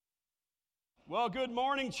Well, good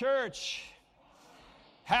morning, church.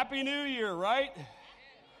 Happy New Year, right?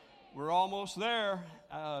 We're almost there.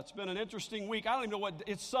 It's been an interesting week. I don't even know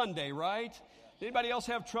it's Sunday, right? Anybody else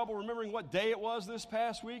have trouble remembering what day it was this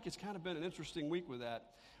past week? It's kind of been an interesting week with that.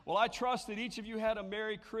 Well, I trust that each of you had a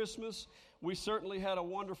Merry Christmas. We certainly had a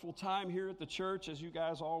wonderful time here at the church, as you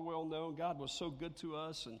guys all well know. God was so good to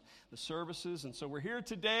us and the services. And so we're here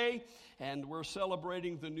today, and we're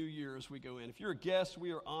celebrating the new year as we go in. If you're a guest,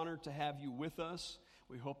 we are honored to have you with us.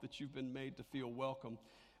 We hope that you've been made to feel welcome.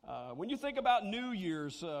 When you think about New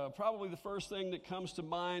Year's, probably the first thing that comes to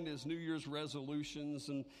mind is New Year's resolutions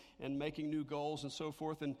and making new goals and so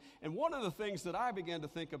forth. And one of the things that I began to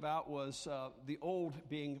think about was the old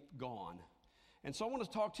being gone. And so I want to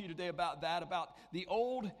talk to you today about that, about the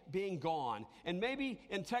old being gone. And maybe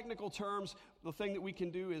in technical terms, the thing that we can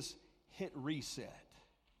do is hit reset.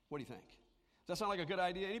 What do you think? Does that sound like a good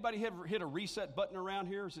idea? Anybody ever hit a reset button around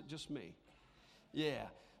here, or is it just me? Yeah.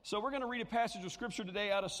 So we're going to read a passage of Scripture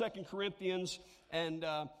today out of 2 Corinthians, and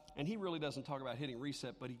he really doesn't talk about hitting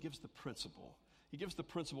reset, but he gives the principle. He gives the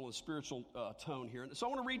principle and spiritual tone here. And so I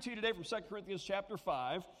want to read to you today from 2 Corinthians chapter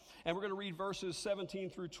 5, and we're going to read verses 17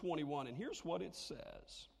 through 21, and here's what it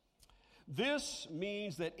says. This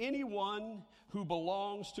means that anyone who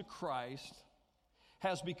belongs to Christ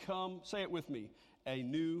has become, say it with me, a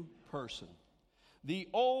new person. The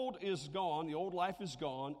old is gone, the old life is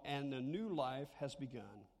gone, and a new life has begun.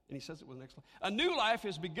 And he says it with the next line. A new life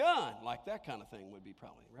has begun, like that kind of thing would be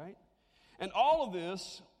probably, right? And all of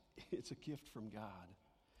this, it's a gift from God,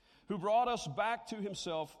 who brought us back to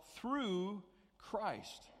himself through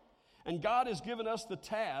Christ. And God has given us the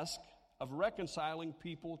task of reconciling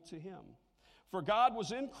people to him. For God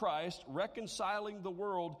was in Christ reconciling the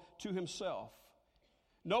world to himself,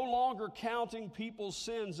 no longer counting people's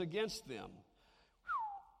sins against them.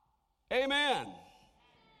 Amen.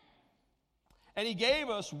 And he gave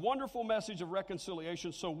us wonderful message of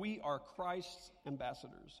reconciliation, so we are Christ's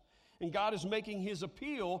ambassadors. And God is making his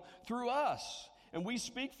appeal through us. And we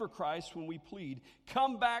speak for Christ when we plead,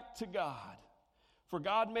 come back to God. For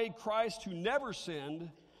God made Christ, who never sinned,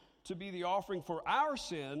 to be the offering for our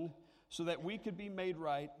sin, so that we could be made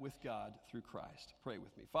right with God through Christ. Pray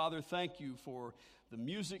with me. Father, thank you for the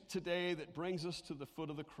music today that brings us to the foot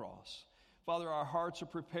of the cross. Father, our hearts are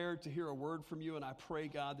prepared to hear a word from you, and I pray,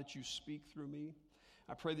 God, that you speak through me.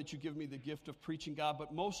 I pray that you give me the gift of preaching, God,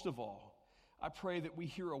 but most of all, I pray that we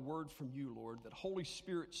hear a word from you, Lord, that Holy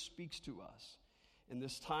Spirit speaks to us in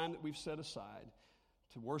this time that we've set aside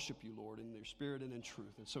to worship you, Lord, in your spirit and in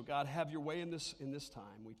truth. And so, God, have your way in this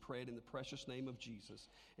time. We pray it in the precious name of Jesus.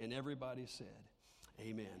 And everybody said,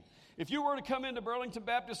 amen. If you were to come into Burlington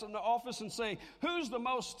Baptist in the office and say, who's the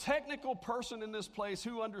most technical person in this place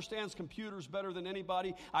who understands computers better than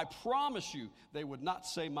anybody, I promise you they would not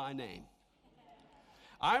say my name.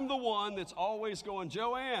 I'm the one that's always going,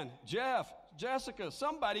 Joanne, Jeff, Jessica,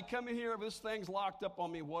 somebody come in here. This thing's locked up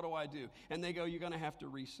on me. What do I do? And they go, you're going to have to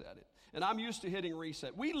reset it. And I'm used to hitting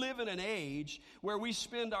reset. We live in an age where we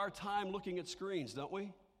spend our time looking at screens, don't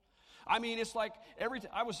we? I mean, it's like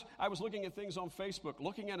I was looking at things on Facebook,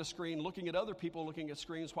 looking at a screen, looking at other people looking at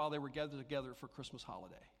screens while they were gathered together for Christmas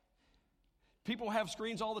holiday. People have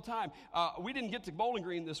screens all the time. We didn't get to Bowling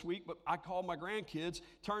Green this week, but I called my grandkids.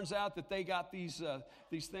 Turns out that they got these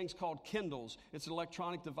things called Kindles. It's an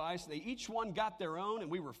electronic device. They each one got their own,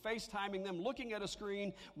 and we were FaceTiming them, looking at a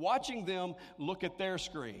screen, watching them look at their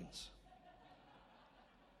screens.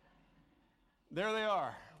 There they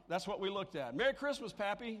are. That's what we looked at. Merry Christmas,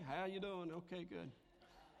 Pappy. How you doing? Okay, good.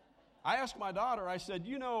 I asked my daughter, I said,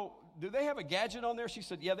 do they have a gadget on there? She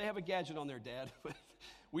said, yeah, they have a gadget on there, Dad.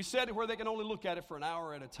 We set it where they can only look at it for an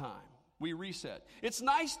hour at a time. We reset. It's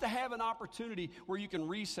nice to have an opportunity where you can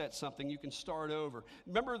reset something. You can start over.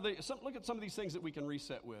 Remember, look at some of these things that we can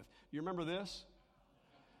reset with. You remember this?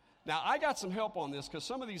 Now, I got some help on this because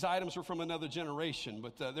some of these items are from another generation.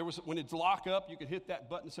 But when it's lock up, you could hit that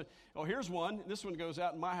button and say, oh, here's one. This one goes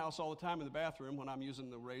out in my house all the time in the bathroom when I'm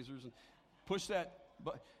using the razors. And push that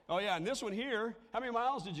button. Oh, yeah, and this one here, how many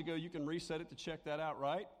miles did you go? You can reset it to check that out,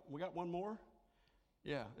 right? We got one more?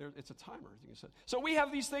 Yeah, it's a timer. You can set. So we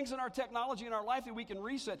have these things in our technology in our life that we can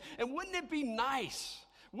reset. And wouldn't it be nice?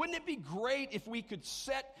 Wouldn't it be great if we could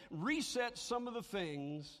reset some of the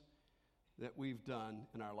things that we've done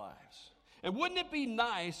in our lives? And wouldn't it be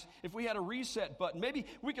nice if we had a reset button? Maybe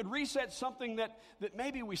we could reset something that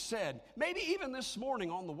maybe we said, maybe even this morning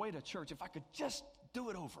on the way to church, if I could just do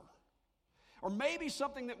it over. Or maybe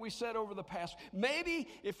something that we said over the past. Maybe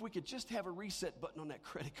if we could just have a reset button on that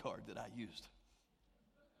credit card that I used.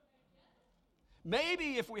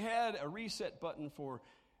 Maybe if we had a reset button for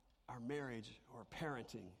our marriage or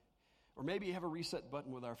parenting. Or maybe you have a reset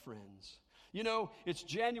button with our friends. You know, it's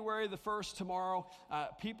January the 1st tomorrow.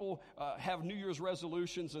 People have New Year's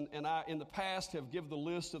resolutions, and I, in the past, have given the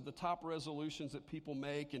list of the top resolutions that people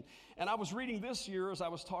make. And I was reading this year as I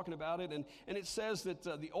was talking about it, and it says that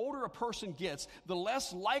the older a person gets, the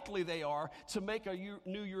less likely they are to make a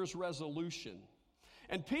New Year's resolution.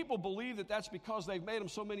 And people believe that that's because they've made them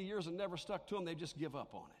so many years and never stuck to them, they just give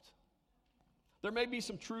up on it. There may be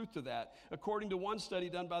some truth to that. According to one study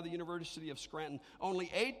done by the University of Scranton, only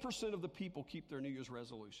 8% of the people keep their New Year's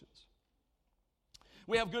resolutions.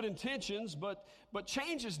 We have good intentions, but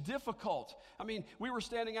change is difficult. I mean, we were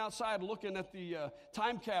standing outside looking at the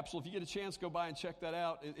time capsule. If you get a chance, go by and check that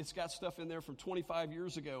out. It's got stuff in there from 25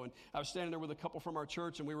 years ago, and I was standing there with a couple from our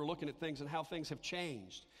church, and we were looking at things and how things have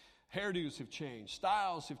changed. Hairdos have changed.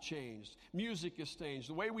 Styles have changed. Music has changed.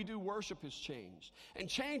 The way we do worship has changed. And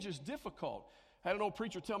change is difficult. I had an old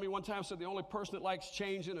preacher tell me one time, said the only person that likes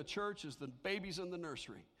change in a church is the babies in the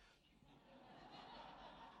nursery.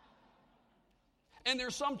 And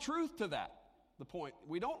there's some truth to that, the point.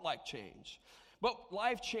 We don't like change. But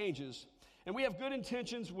life changes, and we have good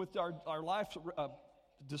intentions with our life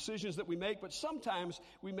decisions that we make, but sometimes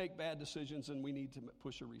we make bad decisions and we need to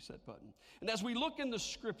push a reset button. And as we look in the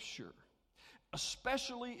Scripture,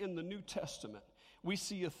 especially in the New Testament, we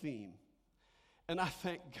see a theme. And I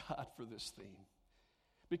thank God for this theme.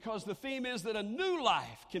 Because the theme is that a new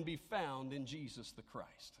life can be found in Jesus the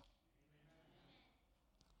Christ.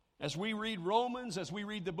 As we read Romans, as we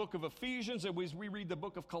read the book of Ephesians, as we read the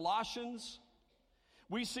book of Colossians,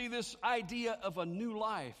 we see this idea of a new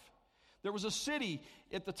life. There was a city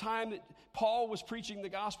at the time that Paul was preaching the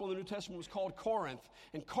gospel in the New Testament. It was called Corinth.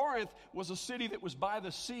 And Corinth was a city that was by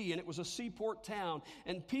the sea, and it was a seaport town.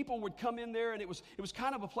 And people would come in there, and it was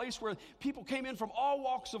kind of a place where people came in from all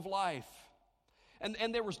walks of life.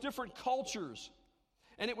 And there was different cultures.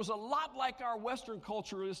 And it was a lot like our Western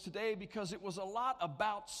culture is today because it was a lot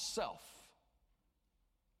about self.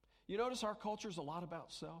 You notice our culture is a lot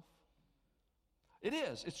about self? It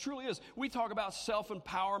is. It truly is. We talk about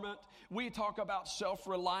self-empowerment. We talk about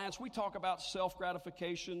self-reliance. We talk about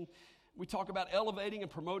self-gratification. We talk about elevating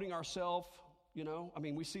and promoting ourselves. You know, I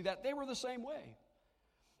mean, we see that. They were the same way.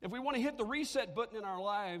 If we want to hit the reset button in our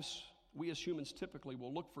lives, we as humans typically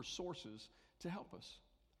will look for sources to help us,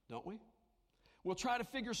 don't we? We'll try to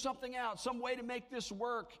figure something out, some way to make this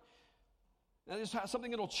work. And this is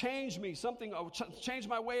something that will change me, something will change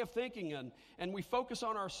my way of thinking. And we focus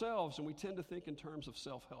on ourselves, and we tend to think in terms of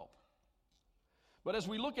self-help. But as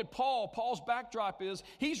we look at Paul's backdrop is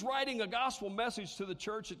he's writing a gospel message to the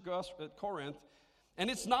church at Corinth,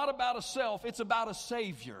 and it's not about a self, it's about a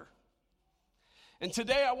Savior. And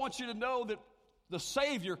today I want you to know that the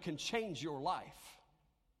Savior can change your life.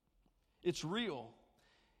 It's real.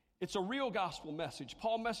 It's a real gospel message.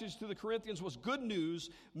 Paul's message to the Corinthians was good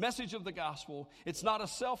news, message of the gospel. It's not a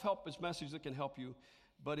self-help message that can help you,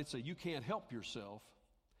 but it's a you can't help yourself,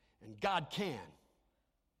 and God can.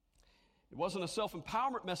 It wasn't a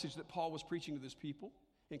self-empowerment message that Paul was preaching to this people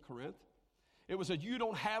in Corinth. It was a you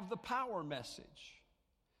don't have the power message.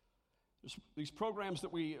 There's these programs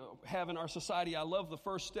that we have in our society. I love the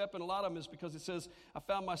first step, and a lot of them is because it says, I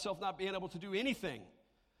found myself not being able to do anything.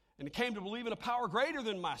 And it came to believe in a power greater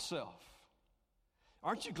than myself.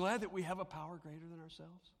 Aren't you glad that we have a power greater than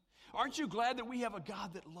ourselves? Aren't you glad that we have a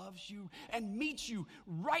God that loves you and meets you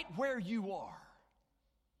right where you are?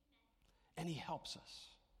 And He helps us.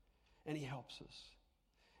 And He helps us.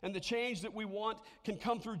 And the change that we want can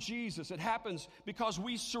come through Jesus. It happens because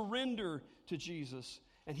we surrender to Jesus,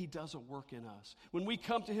 and He does a work in us. When we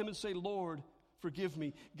come to Him and say, Lord, forgive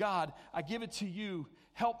me. God, I give it to you.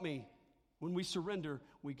 Help me. When we surrender,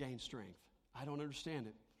 we gain strength. I don't understand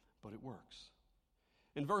it, but it works.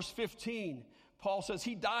 In verse 15, Paul says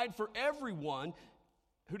He died for everyone.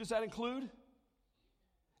 Who does that include?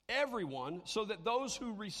 Everyone, so that those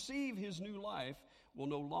who receive His new life will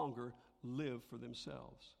no longer live for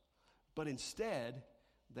themselves, but instead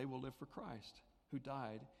they will live for Christ, who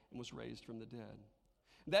died and was raised from the dead.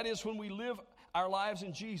 That is, when we live our lives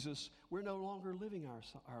in Jesus, we're no longer living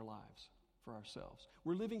our lives for ourselves.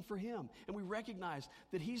 We're living for Him, and we recognize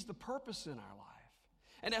that He's the purpose in our life.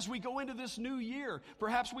 And as we go into this new year,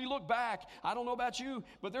 perhaps we look back. I don't know about you,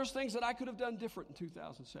 but there's things that I could have done different in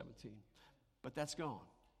 2017, but that's gone.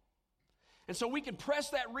 And so we can press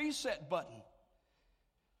that reset button.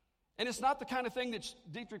 And it's not the kind of thing that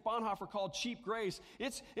Dietrich Bonhoeffer called cheap grace.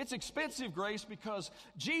 It's expensive grace because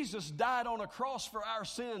Jesus died on a cross for our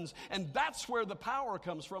sins, and that's where the power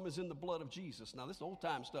comes from, is in the blood of Jesus. Now, this is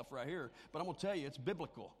old-time stuff right here, but I'm going to tell you, it's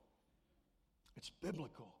biblical. It's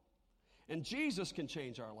biblical. And Jesus can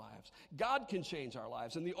change our lives. God can change our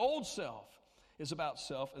lives. And the old self is about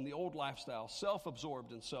self, and the old lifestyle,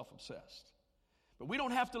 self-absorbed and self-obsessed. But we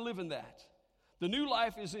don't have to live in that. The new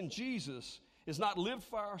life is in Jesus, is not lived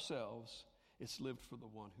for ourselves, it's lived for the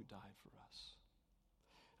one who died for us.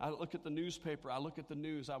 I look at the newspaper, I look at the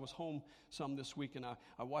news. I was home some this week, and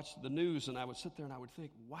I watched the news, and I would sit there and I would think,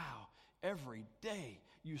 wow, every day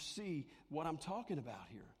you see what I'm talking about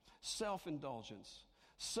here. Self-indulgence,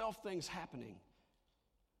 self-things happening.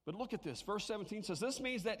 But look at this. Verse 17 says, this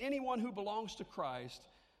means that anyone who belongs to Christ,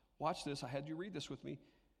 watch this, I had you read this with me,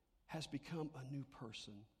 has become a new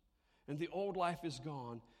person. And the old life is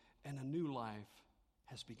gone, and a new life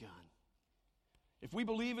has begun. If we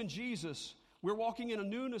believe in Jesus, we're walking in a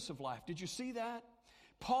newness of life. Did you see that?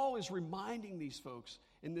 Paul is reminding these folks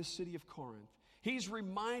in this city of Corinth. He's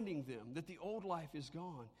reminding them that the old life is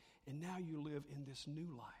gone, and now you live in this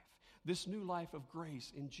new life of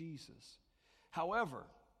grace in Jesus. However,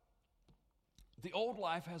 the old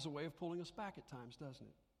life has a way of pulling us back at times, doesn't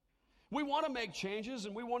it? We want to make changes,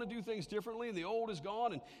 and we want to do things differently, and the old is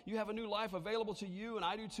gone, and you have a new life available to you, and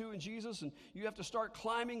I do too in Jesus, and you have to start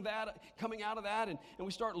climbing that, coming out of that, and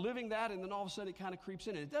we start living that, and then all of a sudden it kind of creeps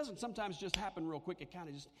in. And it doesn't sometimes just happen real quick. It kind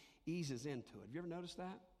of just eases into it. Have you ever noticed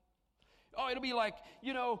that? Oh, it'll be like,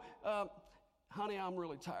 honey, I'm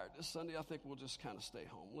really tired this Sunday. I think we'll just kind of stay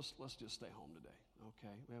home. Let's just stay home today.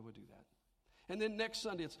 Okay, well, we'll do that. And then next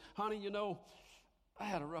Sunday it's, honey, I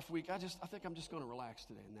had a rough week. I think I'm just going to relax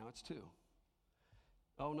today. And now it's 2.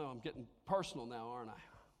 Oh, no, I'm getting personal now, aren't I?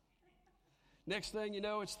 Next thing you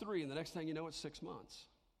know, it's 3. And the next thing you know, it's 6 months.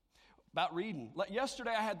 About reading.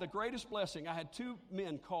 Yesterday, I had the greatest blessing. I had 2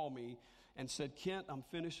 men call me and said, Kent, I'm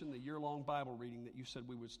finishing the year-long Bible reading that you said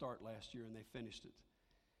we would start last year, and they finished it.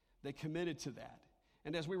 They committed to that.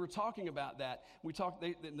 And as we were talking about that,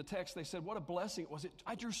 in the text, they said, what a blessing it was.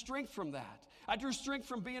 I drew strength from that. I drew strength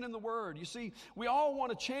from being in the Word. You see, we all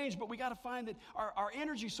want to change, but we got to find that our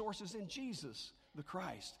energy source is in Jesus, the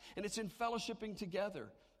Christ. And it's in fellowshipping together.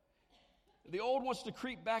 The old wants to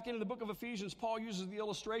creep back into the book of Ephesians. Paul uses the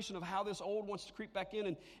illustration of how this old wants to creep back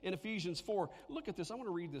in Ephesians 4. Look at this. I want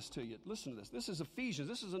to read this to you. Listen to this. This is Ephesians.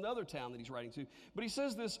 This is another town that he's writing to. But he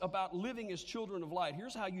says this about living as children of light.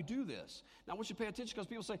 Here's how you do this. Now, I want you to pay attention because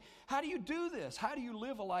people say, how do you do this? How do you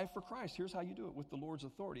live a life for Christ? Here's how you do it with the Lord's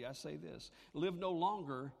authority. I say this. Live no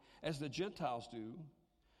longer as the Gentiles do,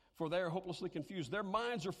 for they are hopelessly confused. Their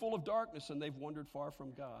minds are full of darkness, and they've wandered far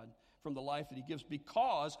from God, from the life that he gives.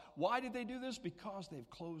 Because, why did they do this? Because they've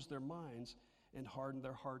closed their minds and hardened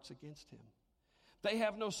their hearts against him. They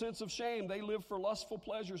have no sense of shame. They live for lustful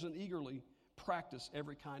pleasures and eagerly practice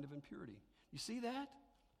every kind of impurity. You see that?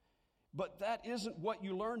 But that isn't what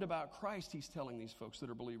you learned about Christ, he's telling these folks that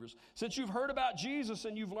are believers. Since you've heard about Jesus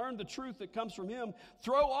and you've learned the truth that comes from him,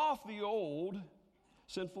 throw off the old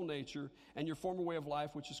sinful nature and your former way of life,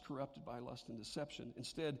 which is corrupted by lust and deception.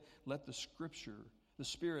 Instead, let the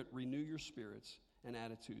Spirit renew your spirits and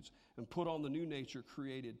attitudes, and put on the new nature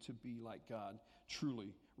created to be like God,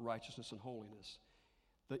 truly righteousness and holiness.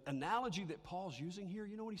 The analogy that Paul's using here,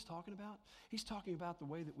 you know what he's talking about? He's talking about the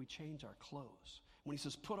way that we change our clothes. When he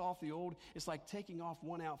says put off the old, it's like taking off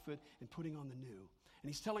one outfit and putting on the new.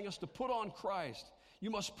 And he's telling us to put on Christ.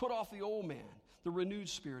 You must put off the old man, the renewed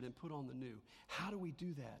spirit, and put on the new. How do we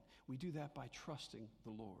do that? We do that by trusting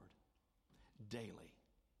the Lord daily.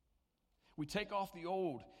 We take off the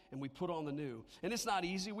old and we put on the new. And it's not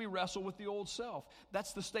easy. We wrestle with the old self.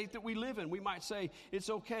 That's the state that we live in. We might say, it's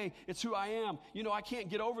okay. It's who I am. I can't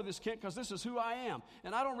get over this, Kent, because this is who I am.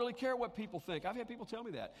 And I don't really care what people think. I've had people tell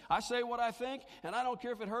me that. I say what I think, and I don't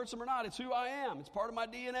care if it hurts them or not. It's who I am. It's part of my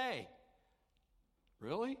DNA.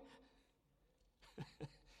 Really?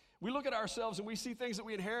 We look at ourselves and we see things that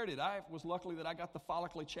we inherited. I was lucky that I got the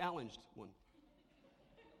follically challenged one.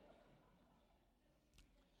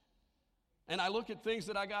 And I look at things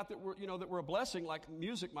that I got that were a blessing, like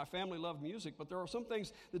music. My family loved music, but there are some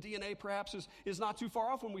things, the DNA perhaps is not too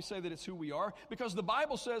far off when we say that it's who we are, because the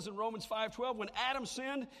Bible says in Romans 5:12, when Adam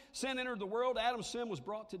sinned, sin entered the world. Adam's sin was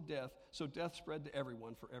brought to death, so death spread to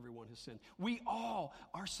everyone, for everyone has sinned. We all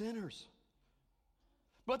are sinners.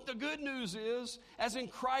 But the good news is, as in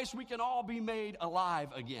Christ, we can all be made alive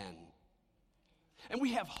again. And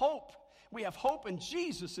we have hope. We have hope, and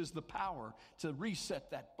Jesus is the power to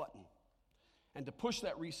reset that button. And to push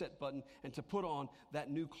that reset button and to put on that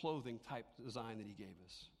new clothing type design that he gave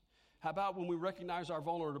us. How about when we recognize our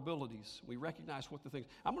vulnerabilities? We recognize what the things.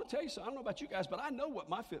 I'm going to tell you something. I don't know about you guys, but I know what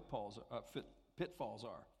my pitfalls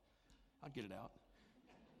are. I'll get it out.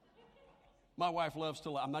 My wife loves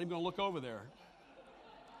to lie. I'm not even going to look over there.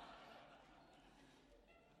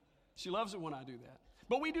 She loves it when I do that.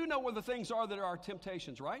 But we do know where the things are that are our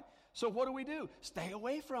temptations, right? So what do? Stay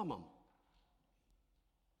away from them.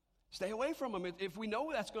 Stay away from them. If we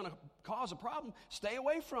know that's going to cause a problem, stay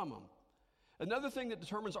away from them. Another thing that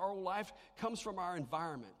determines our whole life comes from our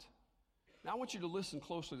environment. Now, I want you to listen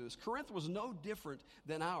closely to this. Corinth was no different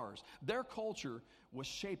than ours. Their culture was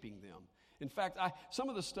shaping them. In fact, some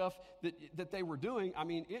of the stuff that they were doing, I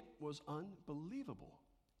mean, it was unbelievable.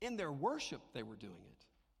 In their worship, they were doing it.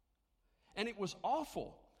 And it was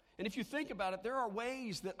awful. And if you think about it, there are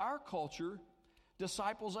ways that our culture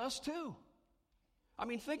disciples us too. I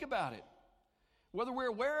mean, think about it. Whether we're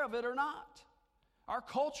aware of it or not, our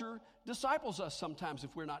culture disciples us sometimes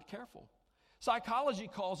if we're not careful. Psychology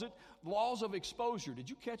calls it laws of exposure. Did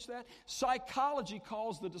you catch that? Psychology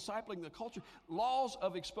calls the discipling the culture laws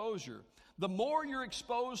of exposure. The more you're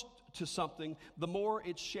exposed to something, the more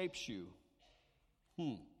it shapes you.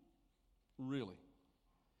 Really?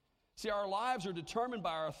 See, our lives are determined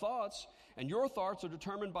by our thoughts, and your thoughts are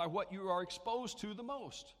determined by what you are exposed to the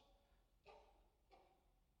most.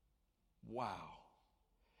 Wow.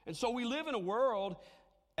 And so we live in a world,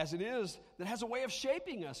 as it is, that has a way of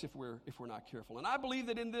shaping us if we're not careful. And I believe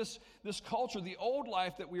that in this culture, the old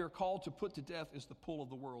life that we are called to put to death is the pull of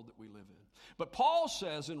the world that we live in. But Paul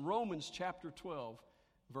says in Romans chapter 12,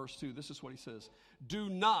 verse 2, this is what he says: do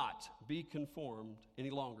not be conformed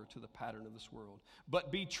any longer to the pattern of this world, but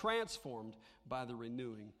be transformed by the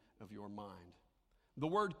renewing of your mind. The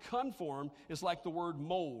word conform is like the word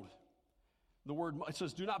mold. It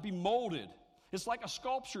says, do not be molded. It's like a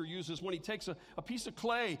sculptor uses when he takes a piece of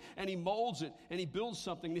clay and he molds it and he builds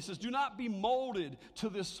something. And he says, do not be molded to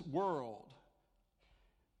this world.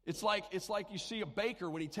 It's like you see a baker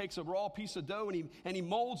when he takes a raw piece of dough and he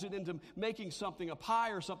molds it into making something, a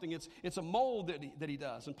pie or something. It's a mold that he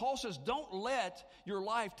does. And Paul says, don't let your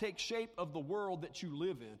life take shape of the world that you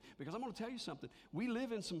live in. Because I'm going to tell you something. We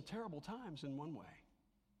live in some terrible times in one way.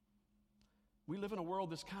 We live in a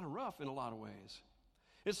world that's kind of rough in a lot of ways.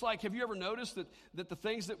 It's like, have you ever noticed that the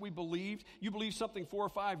things that we believed, you believed something 4 or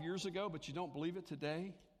 5 years ago, but you don't believe it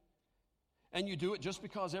today? And you do it just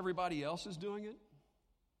because everybody else is doing it?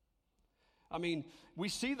 I mean, we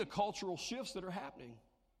see the cultural shifts that are happening.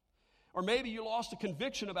 Or maybe you lost a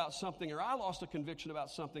conviction about something, or I lost a conviction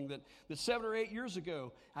about something that 7 or 8 years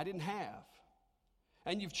ago I didn't have.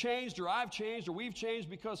 And you've changed, or I've changed, or we've changed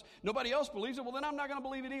because nobody else believes it. Well, then I'm not going to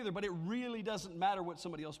believe it either. But it really doesn't matter what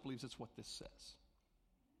somebody else believes. It's what this says.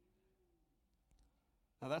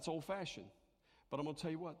 Now, that's old-fashioned. But I'm going to tell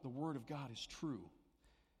you what. The Word of God is true.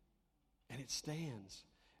 And it stands.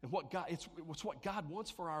 And it's what God wants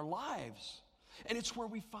for our lives. And it's where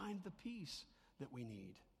we find the peace that we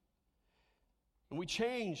need. And we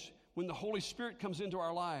change when the Holy Spirit comes into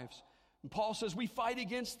our lives. And Paul says we fight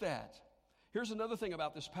against that. Here's another thing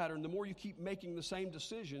about this pattern. The more you keep making the same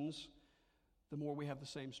decisions, the more we have the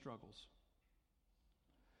same struggles.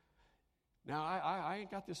 Now, I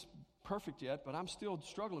ain't got this perfect yet, but I'm still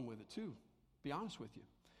struggling with it too, to be honest with you.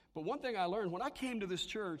 But one thing I learned, when I came to this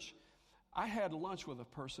church, I had lunch with a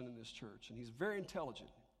person in this church, and he's very intelligent.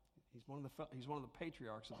 He's one of the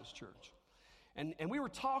patriarchs of this church. And we were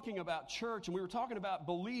talking about church, and we were talking about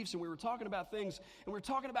beliefs, and we were talking about things, and we were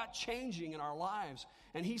talking about changing in our lives.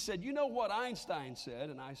 And he said, you know what Einstein said?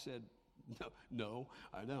 And I said, no,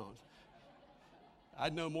 I don't.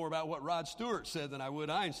 I'd know more about what Rod Stewart said than I would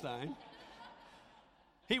Einstein.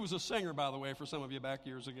 He was a singer, by the way, for some of you back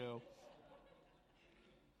years ago.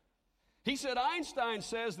 He said Einstein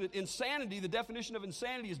says that insanity, the definition of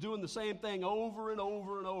insanity, is doing the same thing over and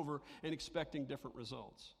over and over and expecting different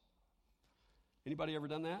results. Anybody ever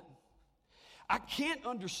done that? I can't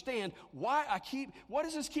understand why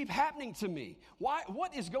does this keep happening to me?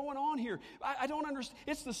 What is going on here? I don't understand.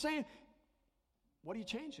 It's the same. What are you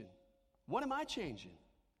changing? What am I changing?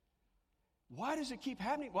 Why does it keep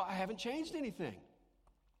happening? Well, I haven't changed anything.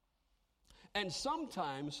 And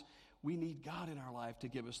sometimes we need God in our life to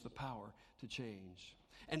give us the power to change.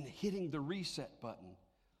 And hitting the reset button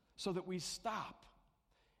so that we stop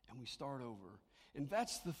and we start over. And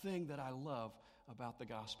that's the thing that I love about the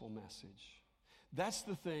gospel message. That's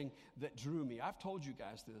the thing that drew me. I've told you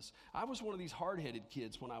guys this. I was one of these hard-headed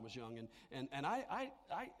kids when I was young, and I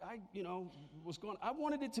was going. I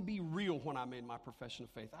wanted it to be real when I made my profession of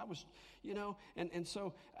faith. I was, and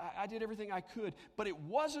so I did everything I could. But it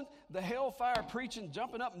wasn't the hellfire preaching,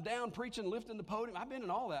 jumping up and down, preaching, lifting the podium. I've been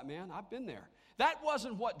in all that, man. I've been there. That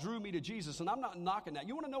wasn't what drew me to Jesus, and I'm not knocking that.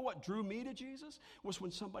 You want to know what drew me to Jesus? Was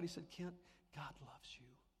when somebody said, Kent, God loves you.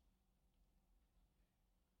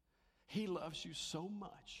 He loves you so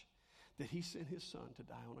much that he sent his son to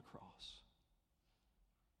die on a cross.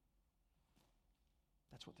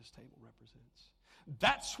 That's what this table represents.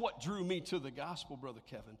 That's what drew me to the gospel, Brother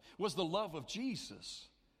Kevin, was the love of Jesus.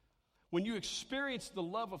 When you experience the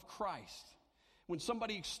love of Christ, when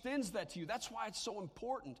somebody extends that to you, that's why it's so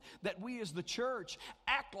important that we as the church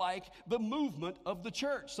act like the movement of the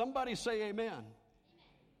church. Somebody say amen.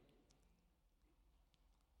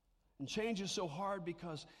 And change is so hard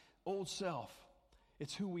because old self,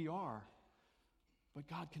 it's who we are. But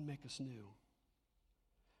God can make us new.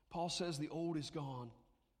 Paul says the old is gone.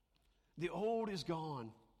 The old is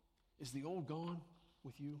gone. Is the old gone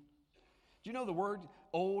with you? Do you know the word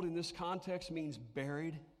old in this context means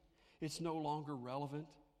buried? It's no longer relevant.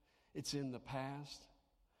 It's in the past.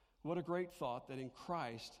 What a great thought that in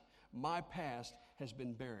Christ, my past has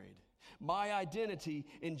been buried. My identity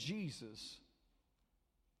in Jesus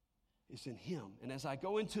is in Him. And as I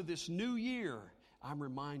go into this new year, I'm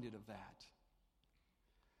reminded of that.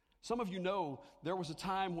 Some of you know there was a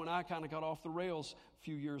time when I kind of got off the rails a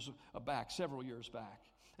few years back, several years back.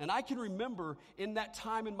 And I can remember in that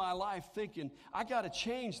time in my life thinking, I got to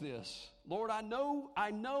change this. Lord, I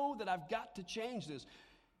know that I've got to change this.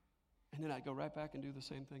 And then I'd go right back and do the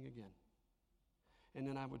same thing again. And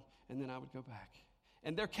then I would go back.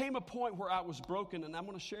 And there came a point where I was broken, and I'm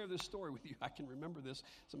going to share this story with you. I can remember this.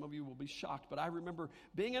 Some of you will be shocked, but I remember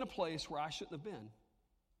being in a place where I shouldn't have been.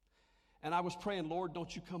 And I was praying, Lord,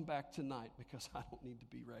 don't you come back tonight because I don't need to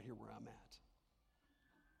be right here where I'm at.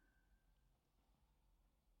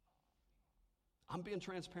 I'm being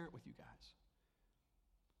transparent with you guys.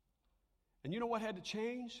 And you know what had to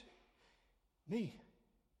change? Me.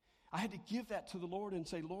 I had to give that to the Lord and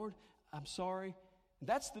say, Lord, I'm sorry.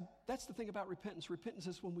 That's the thing about repentance. Repentance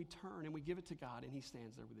is when we turn and we give it to God and He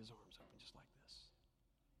stands there with His arms open just like this.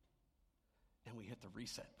 And we hit the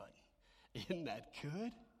reset button. Isn't that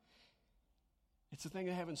good? It's the thing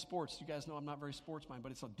they have in sports. You guys know I'm not very sports-minded,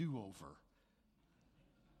 but it's a do-over.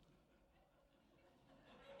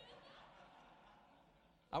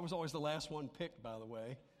 I was always the last one picked, by the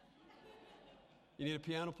way. You need a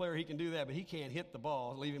piano player, he can do that, but he can't hit the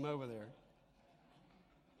ball. Leave him over there.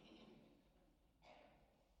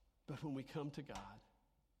 But when we come to God,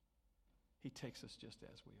 He takes us just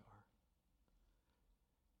as we are.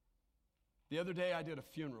 The other day I did a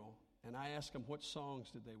funeral, and I asked them what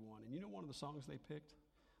songs did they want. And you know one of the songs they picked?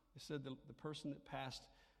 They said the person that passed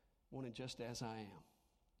wanted Just As I Am.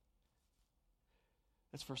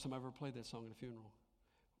 That's the first time I ever played that song at a funeral.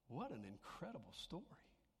 What an incredible story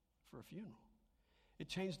for a funeral. It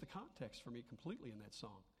changed the context for me completely in that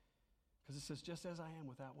song. Because it says, just as I am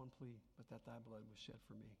without one plea, but that thy blood was shed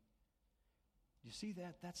for me. You see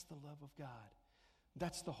that? That's the love of God.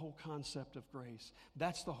 That's the whole concept of grace.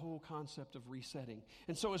 That's the whole concept of resetting.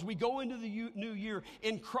 And so as we go into the new year,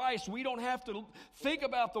 in Christ, we don't have to think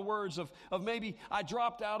about the words of maybe I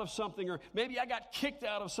dropped out of something, or maybe I got kicked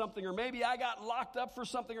out of something, or maybe I got locked up for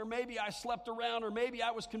something, or maybe I slept around, or maybe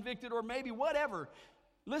I was convicted, or maybe whatever.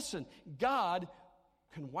 Listen, God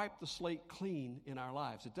can wipe the slate clean in our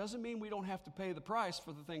lives. It doesn't mean we don't have to pay the price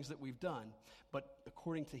for the things that we've done, but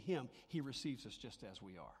according to Him, He receives us just as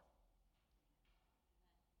we are.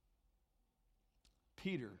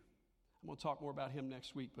 Peter, I'm going to talk more about him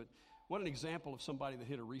next week, but what an example of somebody that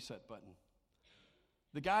hit a reset button.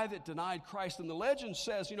 The guy that denied Christ, and the legend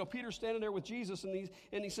says, Peter's standing there with Jesus, and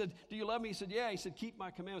he said, do you love me? He said, yeah. He said, keep my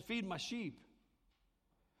commandments, feed my sheep.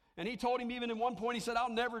 And he told him even in one point, he said, I'll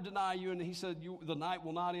never deny you. And he said, the night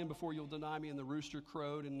will not end before you'll deny me. And the rooster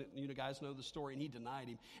crowed, and you guys know the story, and he denied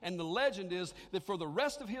him. And the legend is that for the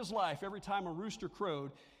rest of his life, every time a rooster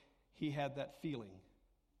crowed, he had that feeling.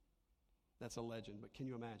 That's a legend, but can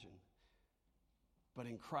you imagine? But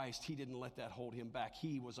in Christ, He didn't let that hold Him back.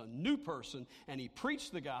 He was a new person, and He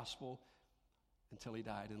preached the gospel until He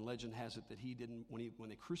died. And legend has it that He didn't, when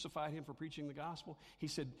they crucified Him for preaching the gospel, He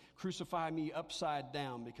said, crucify me upside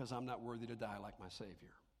down because I'm not worthy to die like my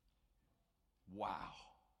Savior. Wow.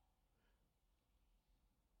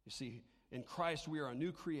 You see, in Christ, we are a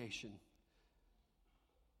new creation.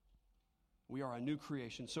 We are a new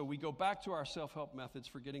creation. So we go back to our self-help methods,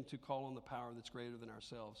 forgetting to call on the power that's greater than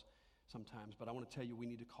ourselves sometimes. But I want to tell you, we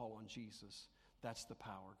need to call on Jesus. That's the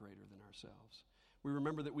power greater than ourselves. We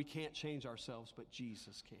remember that we can't change ourselves, but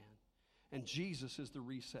Jesus can. And Jesus is the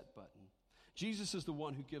reset button. Jesus is the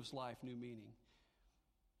one who gives life new meaning.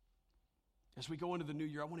 As we go into the new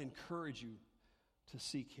year, I want to encourage you to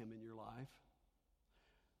seek Him in your life.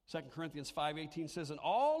 2 Corinthians 5:18 says, and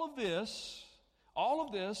all of this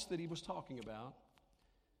that he was talking about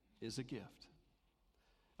is a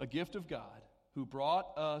gift of God who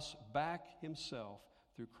brought us back Himself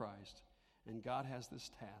through Christ. And God has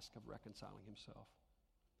this task of reconciling Himself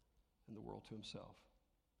and the world to Himself.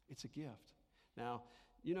 It's a gift. Now,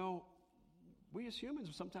 you know, we as humans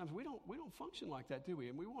sometimes we don't function like that, do we?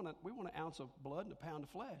 And we want an ounce of blood and a pound of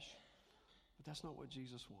flesh. But that's not what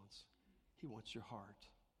Jesus wants. He wants your heart.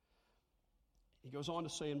 He goes on to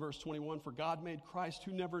say in verse 21, "For God made Christ,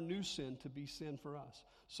 who never knew sin, to be sin for us,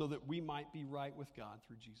 so that we might be right with God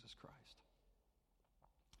through Jesus Christ."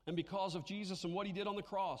 And because of Jesus and what he did on the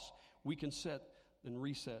cross, we can set and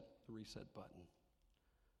reset the reset button.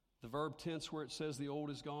 The verb tense where it says the old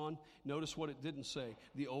is gone, notice what it didn't say.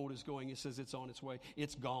 The old is going. It says it's on its way.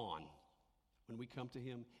 It's gone. When we come to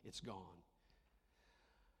him, it's gone.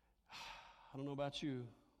 I don't know about you,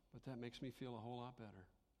 but that makes me feel a whole lot better.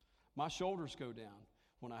 My shoulders go down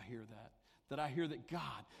when I hear that. That I hear that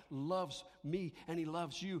God loves me and he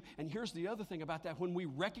loves you. And here's the other thing about that. When we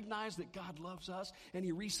recognize that God loves us and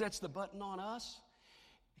he resets the button on us,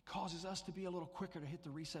 it causes us to be a little quicker to hit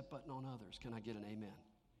the reset button on others. Can I get an amen?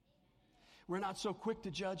 We're not so quick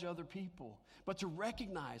to judge other people, but to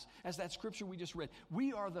recognize, as that scripture we just read,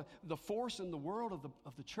 we are the force in the world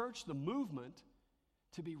of the church, the movement,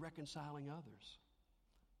 to be reconciling others.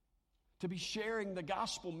 To be sharing the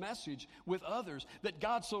gospel message with others that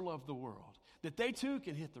God so loved the world, that they too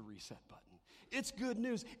can hit the reset button. It's good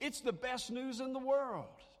news. It's the best news in the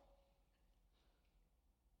world.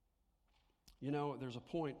 You know, there's a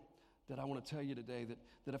point that I want to tell you today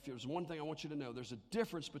that if there's one thing I want you to know, there's a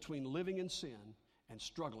difference between living in sin and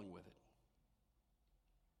struggling with it.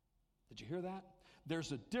 Did you hear that?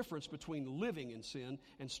 There's a difference between living in sin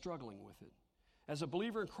and struggling with it. As a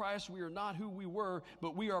believer in Christ, we are not who we were,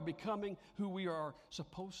 but we are becoming who we are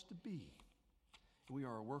supposed to be. We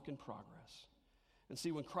are a work in progress. And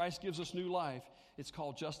see, when Christ gives us new life, it's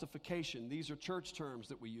called justification. These are church terms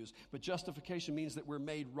that we use. But justification means that we're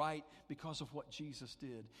made right because of what Jesus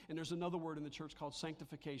did. And there's another word in the church called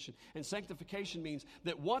sanctification. And sanctification means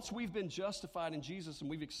that once we've been justified in Jesus and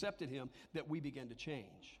we've accepted him, that we begin to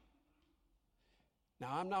change. Now,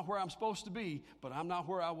 I'm not where I'm supposed to be, but I'm not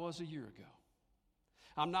where I was a year ago.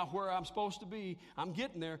 I'm not where I'm supposed to be. I'm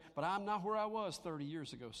getting there, but I'm not where I was 30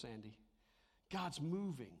 years ago, Sandy. God's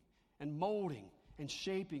moving and molding and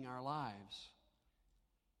shaping our lives.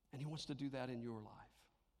 And he wants to do that in your life.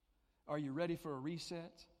 Are you ready for a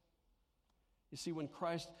reset? You see, when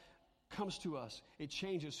Christ comes to us, it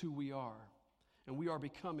changes who we are. And we are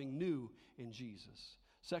becoming new in Jesus.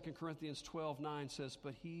 2 Corinthians 12:9 says,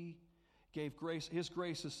 "But he gave grace, his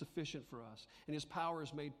grace is sufficient for us, and his power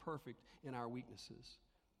is made perfect in our weaknesses."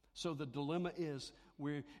 So the dilemma is,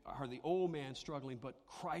 we are the old man struggling, but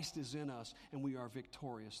Christ is in us, and we are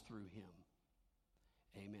victorious through him.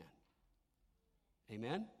 Amen.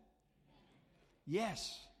 Amen?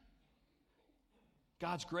 Yes.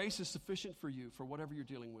 God's grace is sufficient for you, for whatever you're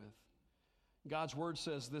dealing with. God's word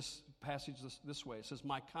says this passage this way. It says,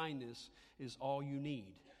 "My kindness is all you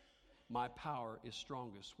need. My power is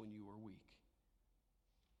strongest when you are weak."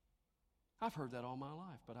 I've heard that all my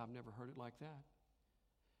life, but I've never heard it like that.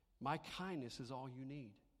 My kindness is all you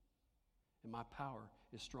need, and my power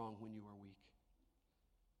is strong when you are weak.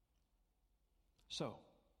 So,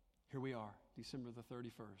 here we are, December the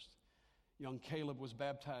 31st. Young Caleb was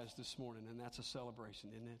baptized this morning, and that's a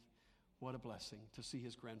celebration, isn't it? What a blessing to see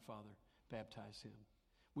his grandfather baptize him.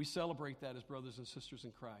 We celebrate that as brothers and sisters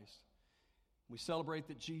in Christ. We celebrate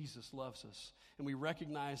that Jesus loves us, and we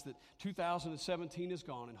recognize that 2017 is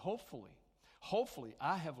gone, and hopefully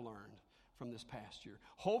I have learned from this past year.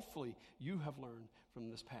 Hopefully you have learned from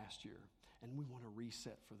this past year, and we want to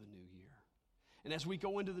reset for the new year. And as we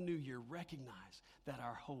go into the new year, recognize that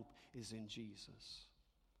our hope is in Jesus.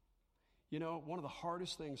 You know, one of the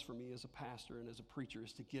hardest things for me as a pastor and as a preacher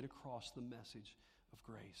is to get across the message of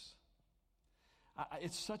grace.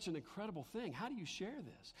 It's such an incredible thing. How do you share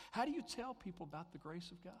this? How do you tell people about the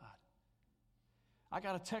grace of God? I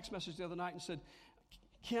got a text message the other night and said,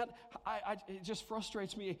 "Kent, it just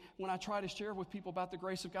frustrates me when I try to share with people about the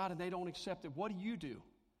grace of God and they don't accept it. What do you do?"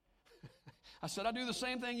 I said, "I do the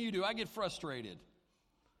same thing you do. I get frustrated."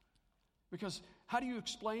 Because how do you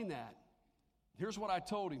explain that? Here's what I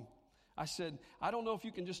told him. I said, "I don't know if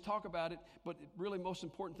you can just talk about it, but really most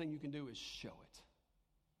important thing you can do is show it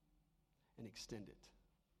and extend it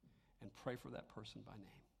and pray for that person by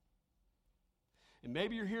name." And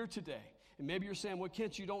maybe you're here today, and maybe you're saying, "Well,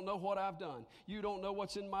 Kent, you don't know what I've done. You don't know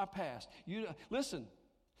what's in my past." Listen,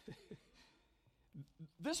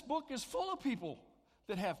 this book is full of people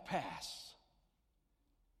that have pasts.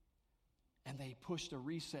 And they pushed a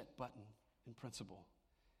reset button in principle.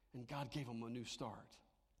 And God gave them a new start.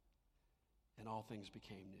 And all things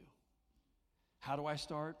became new. How do I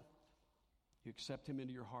start? You accept him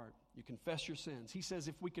into your heart. You confess your sins. He says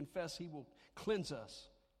if we confess, he will cleanse us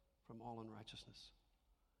from all unrighteousness.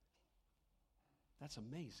 That's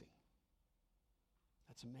amazing.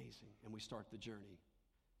 That's amazing. And we start the journey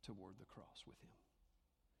toward the cross with him.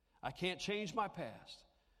 I can't change my past,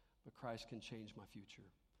 but Christ can change my future.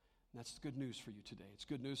 And that's good news for you today. It's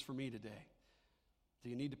good news for me today. Do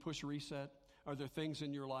you need to push a reset? Are there things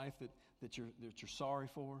in your life that you're sorry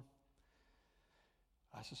for?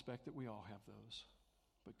 I suspect that we all have those.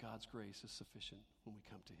 But God's grace is sufficient when we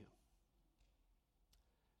come to him.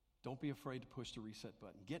 Don't be afraid to push the reset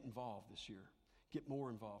button. Get involved this year. Get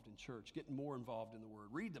more involved in church. Get more involved in the Word.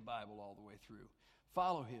 Read the Bible all the way through.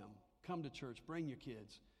 Follow him. Come to church. Bring your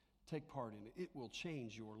kids. Take part in it. It will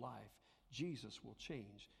change your life. Jesus will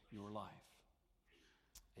change your life.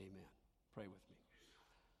 Amen. Pray with me.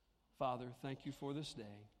 Father, thank you for this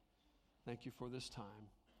day. Thank you for this time.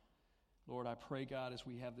 Lord, I pray, God, as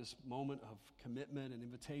we have this moment of commitment and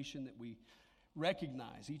invitation, that we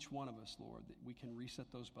recognize, each one of us, Lord, that we can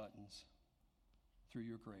reset those buttons through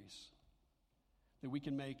your grace. That we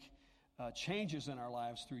can make changes in our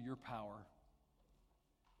lives through your power.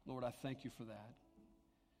 Lord, I thank you for that.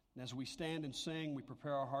 And as we stand and sing, we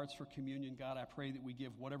prepare our hearts for communion. God, I pray that we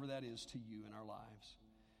give whatever that is to you in our lives.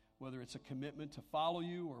 Whether it's a commitment to follow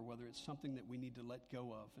you or whether it's something that we need to let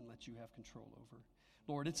go of and let you have control over.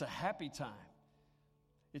 Lord, it's a happy time.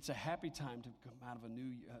 It's a happy time to come out of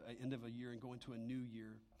end of a year and go into a new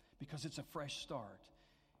year because it's a fresh start.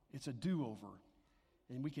 It's a do-over.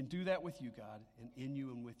 And we can do that with you, God, and in you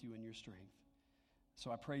and with you in your strength.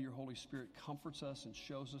 So I pray your Holy Spirit comforts us and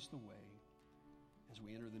shows us the way as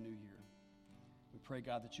we enter the new year. We pray,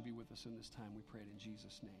 God, that you be with us in this time. We pray it in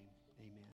Jesus' name. Amen.